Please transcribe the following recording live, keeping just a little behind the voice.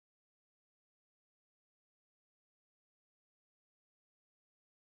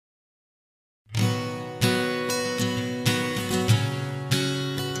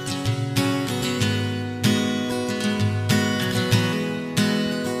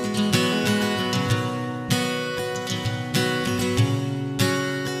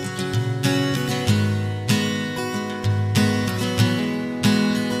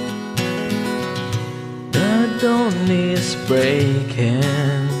is breaking,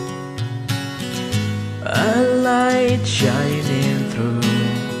 a light shining through.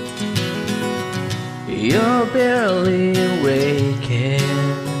 You're barely waking,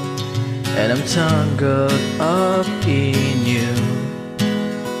 and I'm tangled up in you.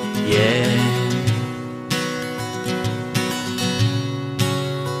 Yeah.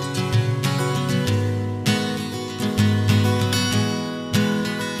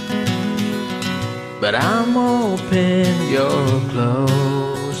 But I'm open, you're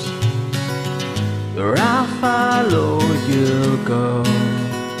close, where I follow you go.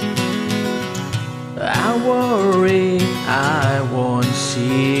 I worry I won't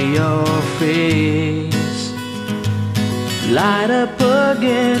see your face. Light up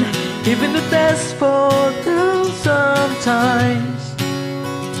again, even the best fall down sometimes.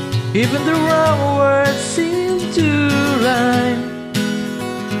 Even the wrong words seem to rhyme.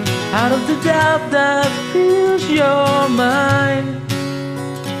 Out of the doubt that fills your mind,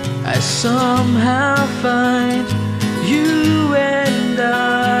 I somehow find you and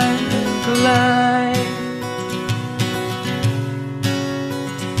I collide.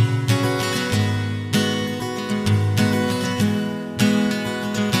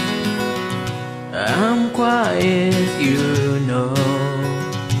 I'm quiet, you know.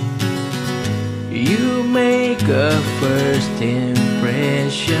 You make a first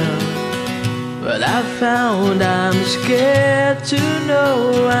impression, but I found I'm scared to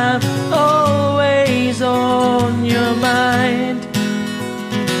know I'm always on your mind.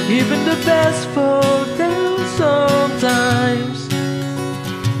 Even the best fall down sometimes.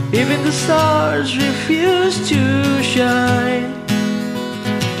 Even the stars refuse to shine.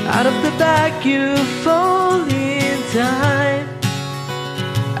 Out of the back you fall in time.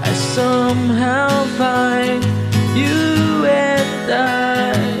 I somehow find you and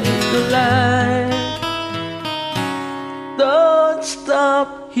I collide. Don't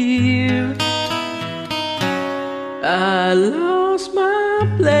stop here, I lost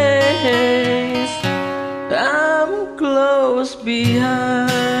my place. I'm close behind.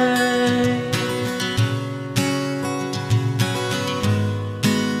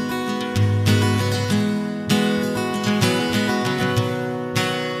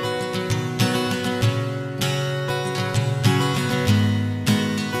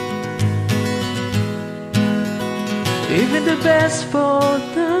 Even the best fall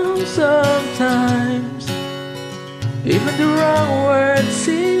down sometimes. Even the wrong words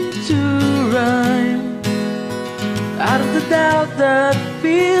seem to rhyme. Out of the doubt that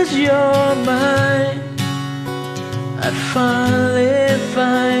fills your mind, I finally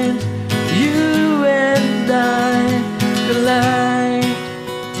find you and I collide.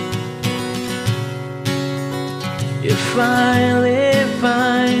 You finally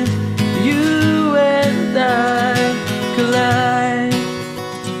find you and I collide.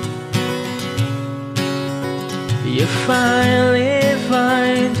 You find